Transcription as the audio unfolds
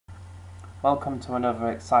Welcome to another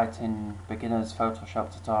exciting beginner's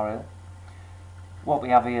Photoshop tutorial. What we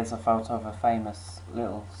have here is a photo of a famous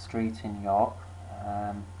little street in York.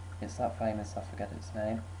 It's that famous, I forget its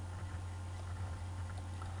name.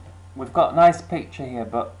 We've got a nice picture here,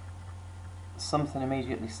 but something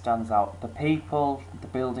immediately stands out. The people, the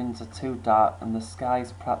buildings are too dark and the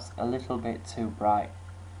sky's perhaps a little bit too bright.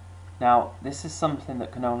 Now, this is something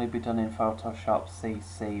that can only be done in Photoshop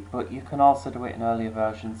CC, but you can also do it in earlier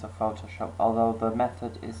versions of Photoshop, although the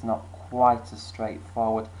method is not quite as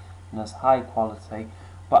straightforward and as high quality.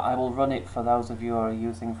 But I will run it for those of you who are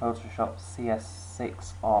using Photoshop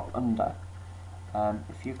CS6 or under.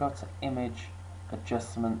 If you go to Image,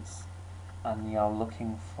 Adjustments, and you're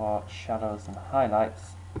looking for shadows and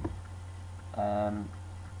highlights,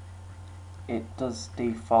 it does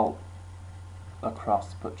default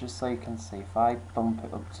across, but just so you can see, if I bump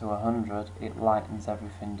it up to 100, it lightens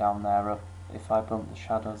everything down there up. If I bump the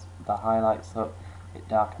shadows, the highlights up, it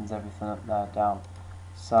darkens everything up there down.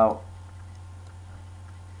 So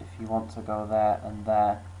if you want to go there and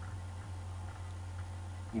there,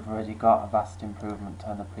 you've already got a vast improvement.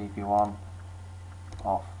 Turn the preview on,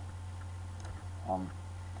 off, on.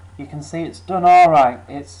 You can see it's done alright.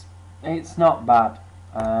 It's not bad.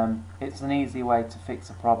 It's an easy way to fix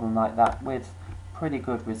a problem like that with pretty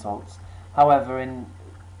good results. However, in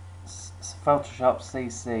Photoshop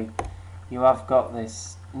CC, you have got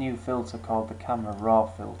this new filter called the Camera Raw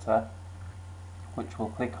filter, which we'll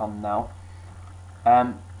click on now.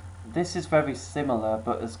 This is very similar,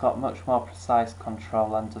 but has got much more precise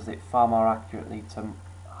control and does it far more accurately to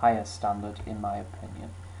higher standard, in my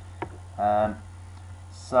opinion.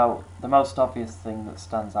 So the most obvious thing that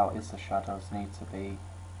stands out is the shadows need to be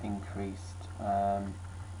increased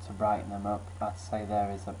to brighten them up. I'd say there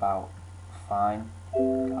is about fine.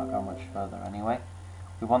 Can't go much further anyway.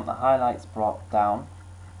 We want the highlights brought down,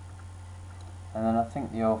 and then I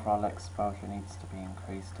think the overall exposure needs to be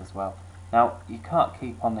increased as well. Now you can't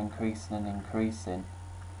keep on increasing and increasing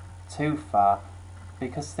too far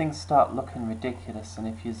because things start looking ridiculous, and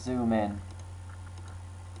if you zoom in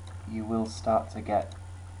you will start to get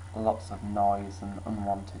lots of noise and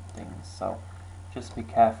unwanted things. So just be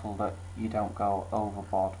careful that you don't go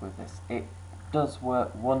overboard with this. It does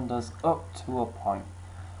work wonders up to a point.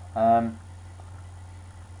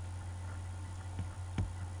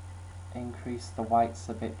 Increase the whites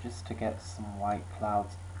a bit just to get some white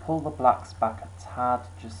clouds. Pull the blacks back a tad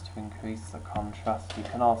just to increase the contrast. You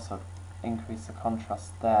can also increase the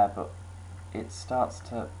contrast there, but it starts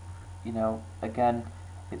to, again,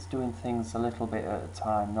 it's doing things a little bit at a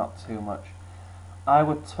time, not too much. I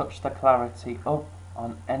would touch the clarity up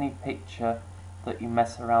on any picture that you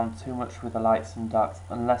mess around too much with the lights and darks,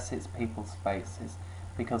 unless it's people's faces,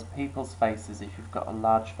 because people's faces, if you've got a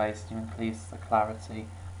large face, you increase the clarity,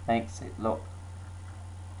 makes it look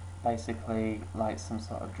basically like some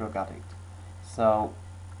sort of drug addict. So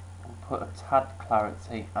we'll put a tad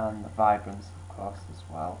clarity and the vibrance, of course, as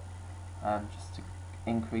well, just to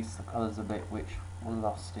increase the colours a bit, which were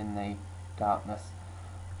lost in the darkness,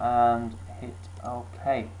 and hit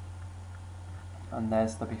OK. And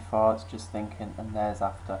there's the before, it's just thinking, and there's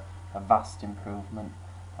after. A vast improvement.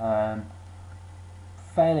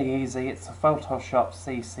 Fairly easy. It's a Photoshop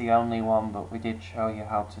CC only one, but we did show you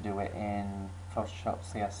how to do it in Photoshop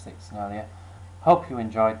CS6 earlier. Hope you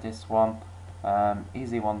enjoyed this one.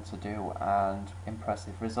 Easy one to do and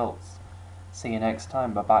impressive results. See you next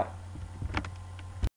time. Bye bye.